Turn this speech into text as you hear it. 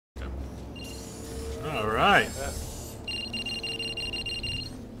Alright.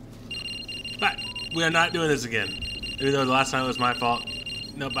 But we are not doing this again. Even though the last time it was my fault.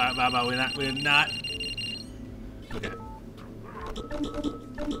 No, we're not. Okay.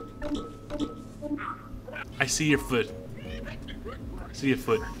 I see your foot. I see your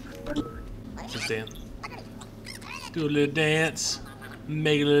foot. Just dance. Do a little dance.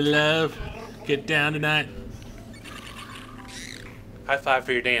 Make a little love. Get down tonight. High five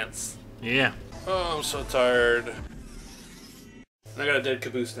for your dance. Yeah. Oh, I'm so tired. I got a dead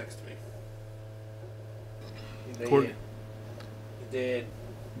caboose next to me. He dead.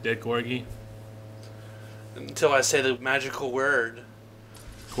 Dead corgi. Until I say the magical word.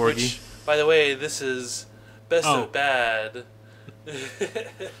 Corgi. Which, by the way, this is best of bad.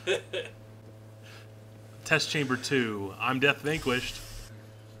 Testchamber 2. I'm deathVANQUISHED.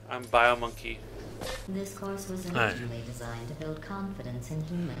 I'm Biomonkey. This course was originally designed to build confidence in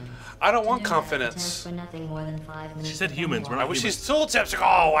humans. I don't want confidence. For nothing more than 5 minutes. She said humans. We're not I wish humans. these tooltips to go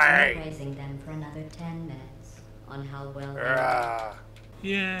away. Praising them for another 10 minutes on how well they Ah,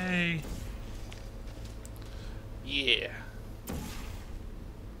 Yay. yeah.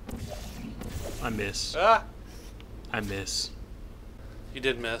 I miss. Ah, I miss. you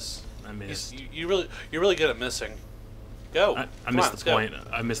did miss. I miss. You're really good at missing. Go. I missed the point.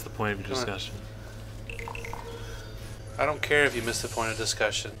 I missed the point of your discussion. I don't care if you missed the point of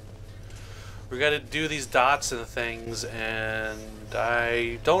discussion. We got to do these dots and things, and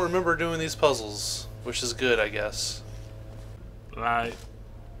I don't remember doing these puzzles, which is good, I guess. I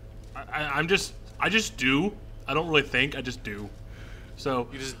just do. I don't really think. I just do. So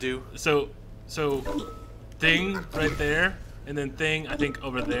You just do. So thing right there, and then thing I think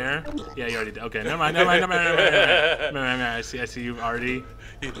over there. Yeah, you already did. Okay, never mind. I see you already.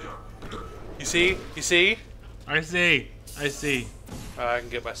 You see? You see? I see. I can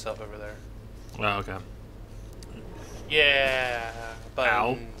get myself over there. Oh, okay. Yeah.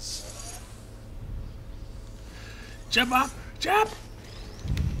 Buttons. Jump up, jump.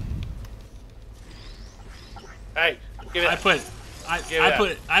 Hey, give it.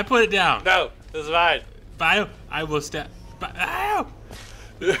 I put it down. No, this is mine. Bio, I will step. Bio.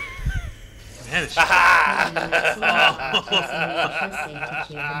 Vanish.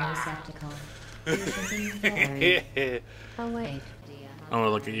 Oh wait. I don't want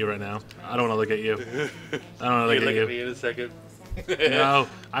to look at you right now. I don't want to look at you. I don't want to look at you. Look at me in a second. No,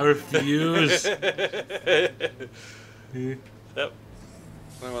 I refuse. Yep. I don't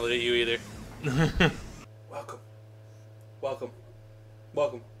want to look at you either. Welcome. Welcome.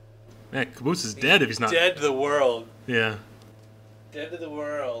 Welcome. Man, Caboose is dead if he's not. Dead to the world. Yeah. Dead to the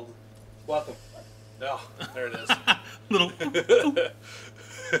world. Welcome. Oh, there it is. Little.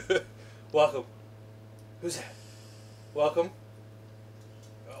 Welcome. Who's that? Welcome.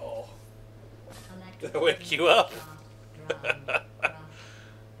 Oh. Did I wake you up?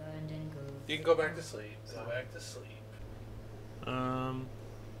 You can go back to sleep. Go back to sleep.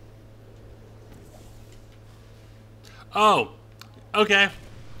 Oh. Okay.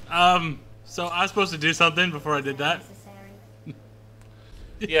 So I was supposed to do something before I did that.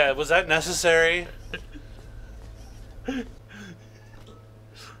 Yeah, was that necessary?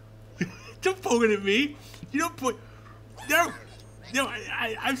 Don't point it at me. You don't point. No. No.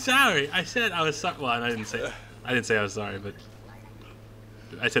 I'm sorry. I said I was sorry. Well, I didn't say I was sorry, but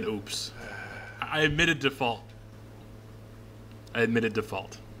I said oops. I admitted default.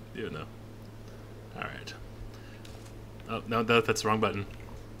 You know. All right. Oh no, that's the wrong button.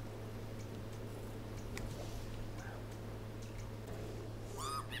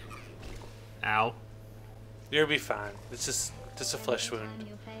 Ow. You'll be fine. It's just a flesh wound.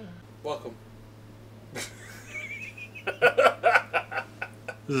 Welcome. This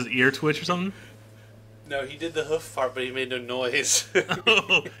is ear twitch or something? No, he did the hoof part, but he made no noise.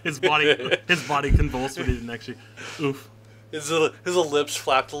 Oh, his body convulsed, but he didn't actually. Oof. His lips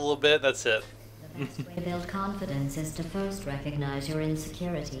flapped a little bit. That's it. The best way to build confidence is to first recognize your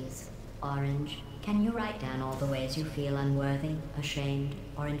insecurities. Orange, can you write down all the ways you feel unworthy, ashamed,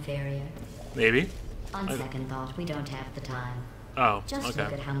 or inferior? Maybe. On second thought, we don't have the time. Oh, Just okay.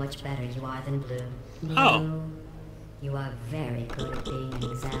 look at how much better you are than Blue. Blue, Oh. you are very good at being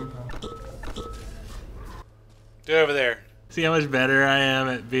an example. Get over there. See how much better I am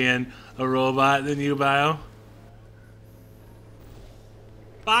at being a robot than you, Bio?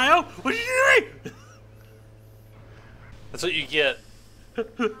 Bio? What are you doing? That's what you get. Is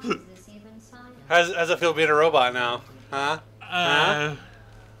this even science? How's it feel being a robot now? Huh? Huh?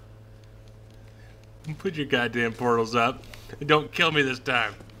 Put your goddamn portals up. And don't kill me this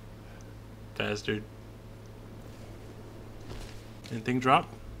time. Bastard. Anything drop?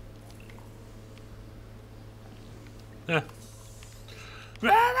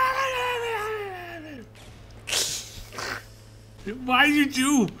 Why you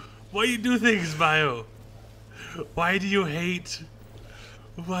do things, Bio? Why do you hate?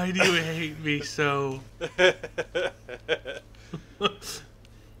 Why do you hate me so?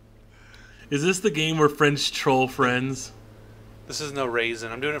 Is this the game where friends troll friends? This is no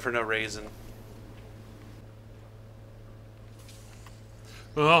raisin. I'm doing it for no raisin.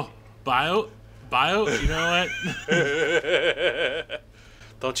 Oh, Bio, you know what?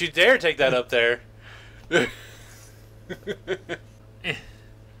 Don't you dare take that up there. Here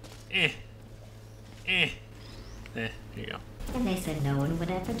you go. And they said no one would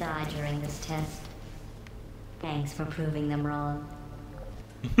ever die during this test. Thanks for proving them wrong.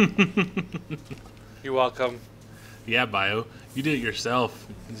 You're welcome. Yeah, Bio, you did it yourself.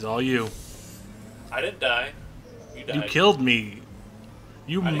 It's all you. I didn't die. You died. You killed me.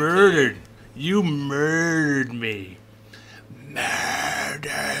 You I didn't murdered. You murdered me. Murderer.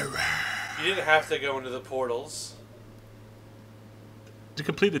 You didn't have to go into the portals. To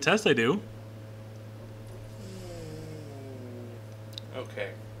complete the test, I do.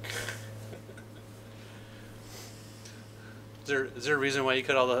 Okay. Is there a reason why you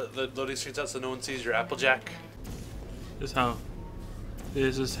cut all the loading screens out so no one sees your Applejack? This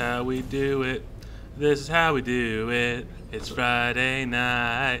is how we do it. This is how we do it. It's Friday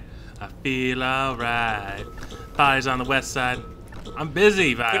night. I feel alright. Party's on the west side. I'm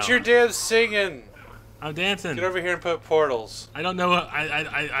busy, Val. But you're damn singing. I'm dancing. Get over here and put portals. I don't know.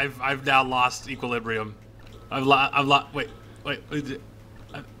 I've now lost equilibrium. I've lost. Wait.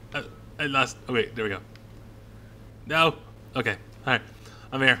 I lost. Oh wait, there we go. No. Okay. All right.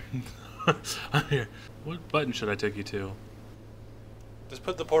 I'm here. I'm here. What button should I take you to? Just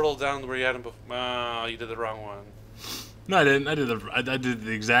put the portal down where you had them before. Oh, you did the wrong one. No, I didn't. I did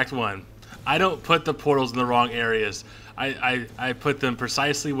the exact one. I don't put the portals in the wrong areas. I put them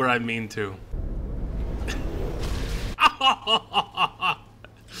precisely where I mean to.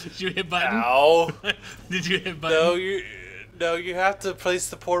 Did you hit button? Ow. Did you hit button? No, you have to place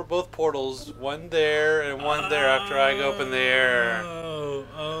the both portals, one there and one there after I go up in the air. Oh,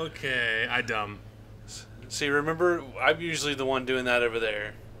 okay. I dumb. See, remember, I'm usually the one doing that over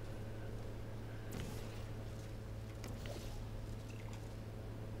there.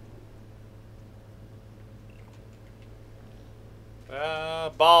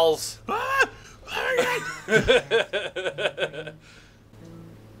 Balls.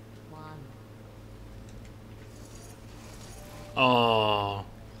 Oh.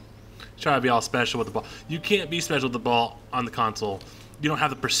 Try to be all special with the ball. You can't be special with the ball on the console. You don't have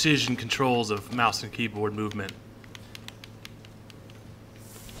the precision controls of mouse and keyboard movement.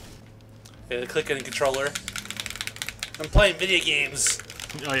 Yeah, the clicking and controller. I'm playing video games.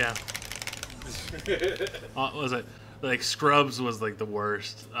 Oh yeah. What was it? Like Scrubs was like the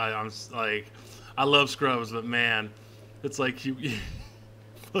worst. I'm like, I love Scrubs, but man, it's like you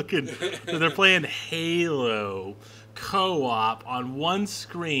fucking. They're playing Halo co-op on one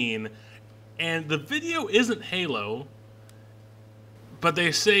screen, and the video isn't Halo, but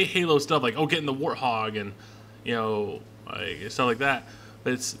they say Halo stuff like, "Oh, getting the warthog," and you know, like stuff like that.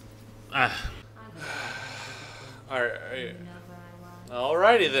 But it's.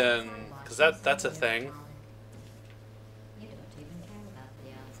 Alrighty then, because that's a thing.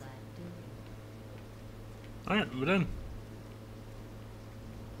 Alright, we're done.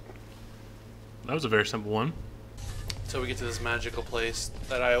 That was a very simple one. Until we get to this magical place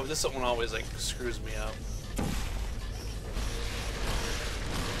that this one always like screws me up.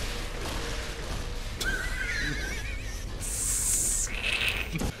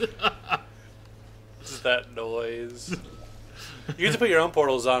 What's that noise? You get to put your own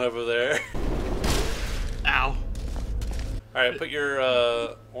portals on over there. Ow. Alright, put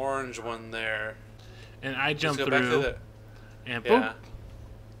your orange one there. And I jump Just go back through. to And yeah.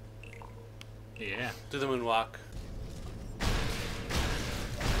 boom. Yeah. Do the moonwalk.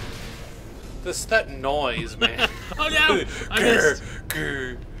 That noise, man. Oh no! I missed.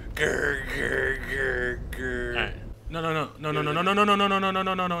 Alright. No.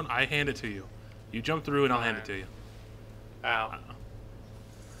 I hand it to you. You jump through and I'll hand it to you. Ow.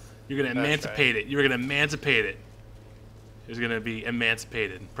 You're gonna emancipate it. You're gonna emancipate it. It's gonna be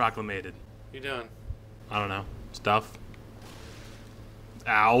emancipated, proclamated. What you doing? I don't know. Stuff.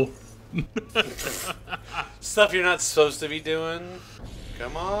 Ow. Stuff you're not supposed to be doing.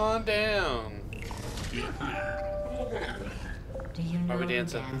 Come on down. Do you know Are we who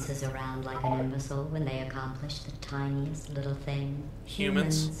dancing? dances around like an imbecile when they accomplish the tiniest little thing?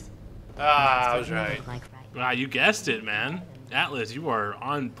 Humans? Ah, I was right. Wow, you guessed it, man. Atlas, you are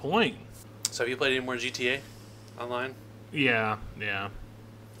on point. So have you played any more GTA online? Yeah, yeah,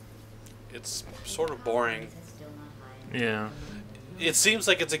 It's sort of boring. yeah. It seems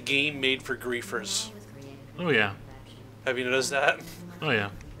like it's a game made for griefers. Oh yeah, Have you noticed that? oh yeah.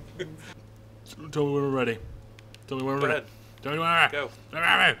 Tell me when we're ready. Tell me when we're Go ready. ahead. Tell me when we're ready. Go. Tell me when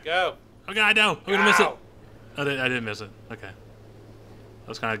we're ready. Go. Oh god, no! I'm gonna miss it. Ow. I didn't miss it. Okay. I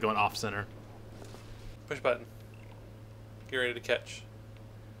was kind of going off center. Push button. Get ready to catch.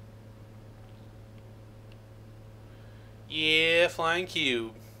 Yeah, flying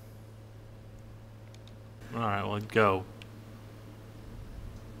cube. All right, well, go.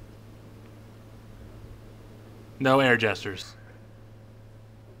 No air gestures.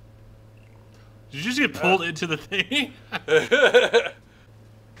 Did you just get pulled into the thing?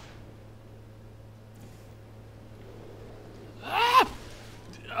 Ah!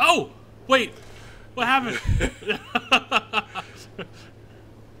 Oh, wait. What happened?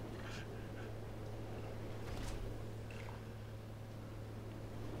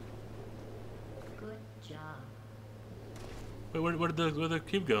 Good job. Wait, where'd the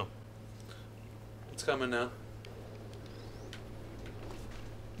cube go? It's coming now.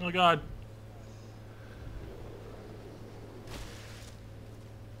 Oh god.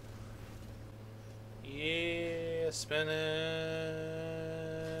 Yeah, spinning.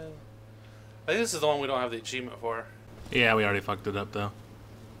 I think this is the one we don't have the achievement for. Yeah, we already fucked it up though.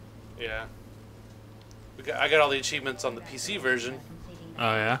 Yeah. I got all the achievements on the PC version.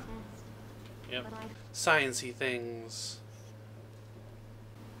 Oh yeah. Yep. Sciency things.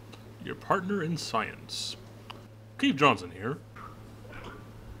 Your partner in science. Keith Johnson here.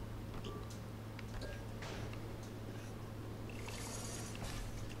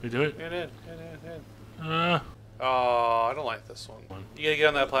 We do it? Hit it. Oh, I don't like this one. You gotta get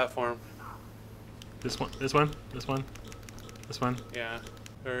on that platform. this one, this one, this one, this one. Yeah.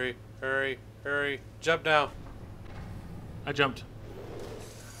 Hurry, hurry, hurry. Jump now. I jumped.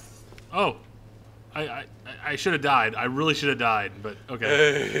 Oh, I should have died. I really should have died, but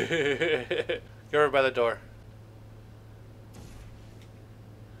okay. Go over by the door.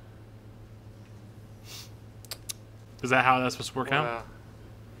 Is that how that's supposed to work out? Wow.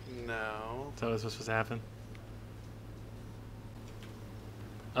 No. Is that what's supposed to happen?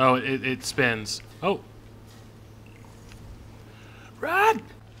 Oh, it spins. Oh. Run!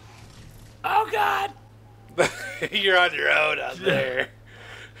 Oh God! You're on your own out there.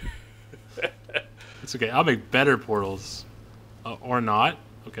 It's okay. I'll make better portals, or not.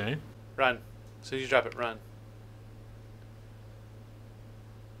 Okay. Run. As soon as you drop it, run.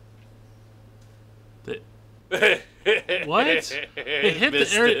 What? It hit the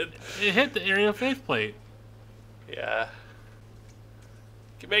area. It hit the area of faith plate. Yeah.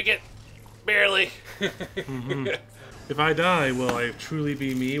 Can make it. Barely. Mm-hmm. If I die, will I truly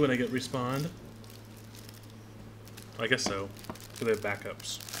be me when I get respawned? I guess so. So they have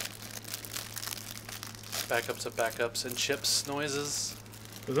backups. Backups of backups and chips noises.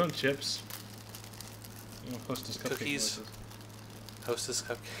 Those aren't chips. Oh, Hostess cupcake Cookies. noises. Hostess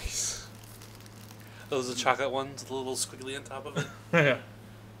cupcakes. Those are the chocolate ones, the little squiggly on top of it. Yeah.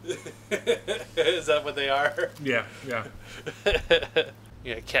 Is that what they are? Yeah. Yeah.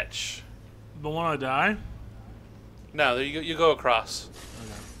 Yeah, catch. But when I die? No, there you go across.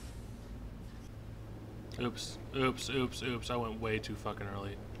 Okay. Oops. Oops. Oops. Oops. I went way too fucking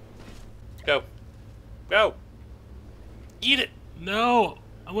early. Go. Go. Eat it. No!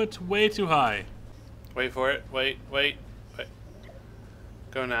 I went way too high. Wait for it. Wait.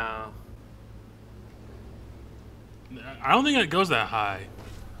 Go now. I don't think it goes that high.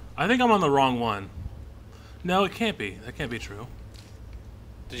 I think I'm on the wrong one. No, it can't be. That can't be true.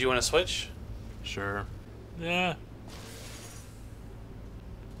 Did you want to switch? Sure. Yeah.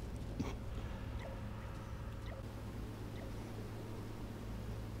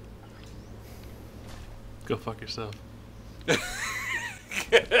 Go fuck yourself.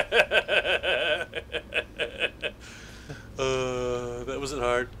 That wasn't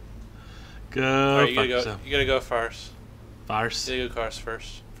hard. Go Alright, you fuck gotta go. yourself. You gotta go first. Farce. You gotta go across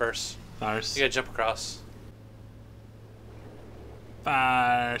first. First. Farce. You gotta jump across.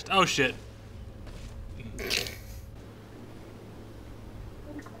 Farce. Oh shit.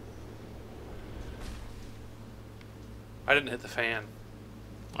 I didn't hit the fan.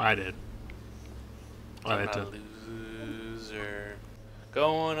 I did. I I'm had not to. a loser.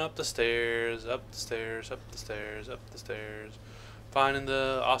 Going up the stairs, up the stairs, up the stairs, up the stairs. Finding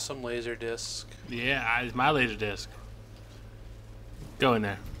the awesome laser disc. Yeah, it's my laser disc. Go in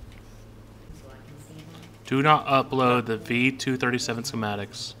there. Do not upload the V237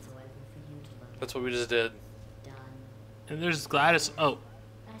 schematics. That's what we just did. And there's Gladys. Oh.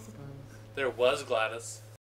 There was Gladys.